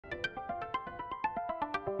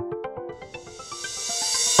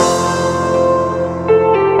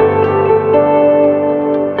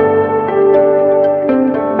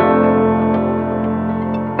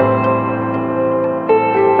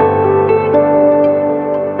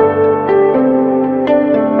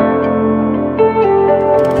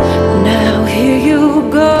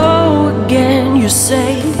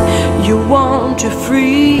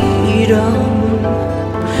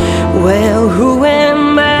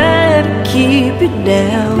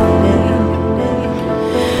down.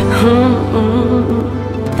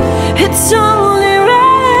 It's only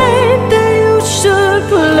right that you should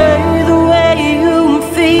play the way you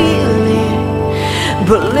feel it,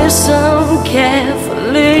 but listen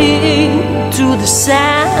carefully to the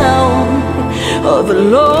sound of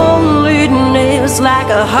loneliness, like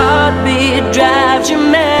a heartbeat drives you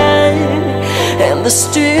mad, and the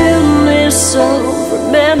stillness of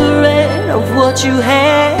remembering of what you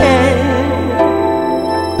had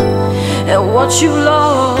and what you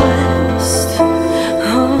lost,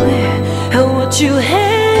 and what you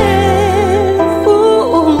had,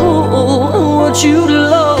 what you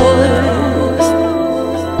lost.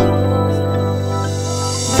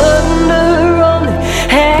 Thunder only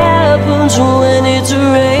happens when it's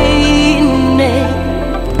raining.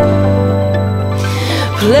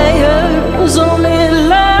 Players only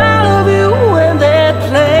love you when they're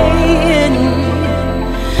playing.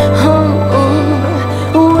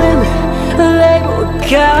 Women, they would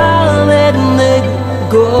come and they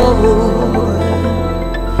go.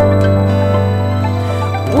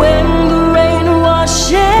 When the rain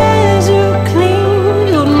washes you clean,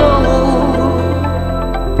 you know.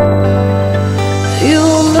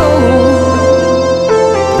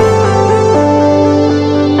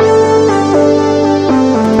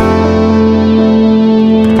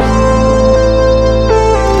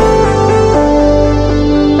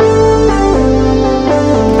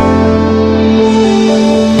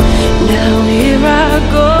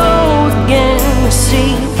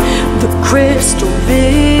 Crystal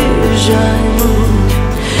vision,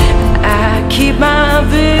 I keep my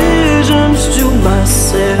visions to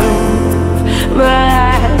myself.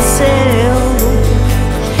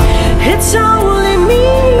 It's only me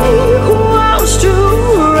who wants to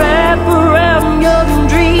wrap around your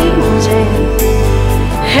dreams. And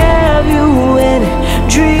have you any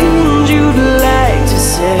dreams you'd like to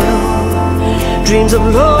sell? Dreams of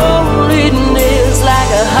loneliness,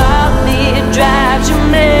 like a heartbeat drives you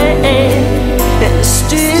mad, and the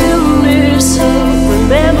stillness of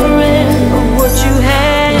remembering of what you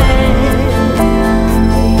had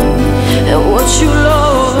and what you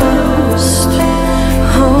lost,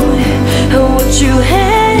 and what you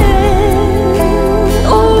had,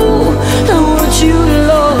 and what you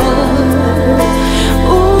lost.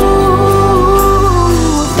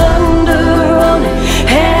 Thunder only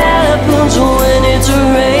happens when it's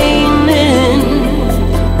raining.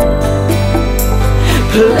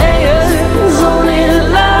 Players only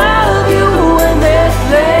love you when they're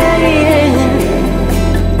playing.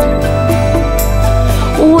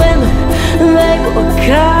 Women, they will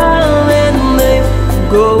come and they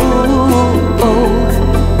go.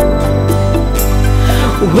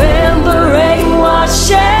 When the rain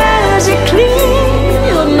washes you clean,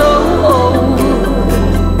 you know.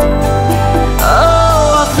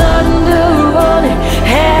 Oh, thunder only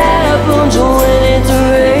happens when it's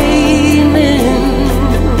raining.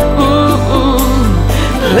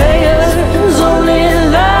 Players only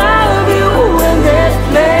love you when they're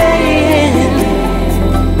playing.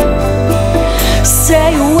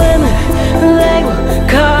 Say women, they will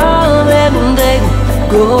come and they will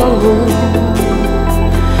go.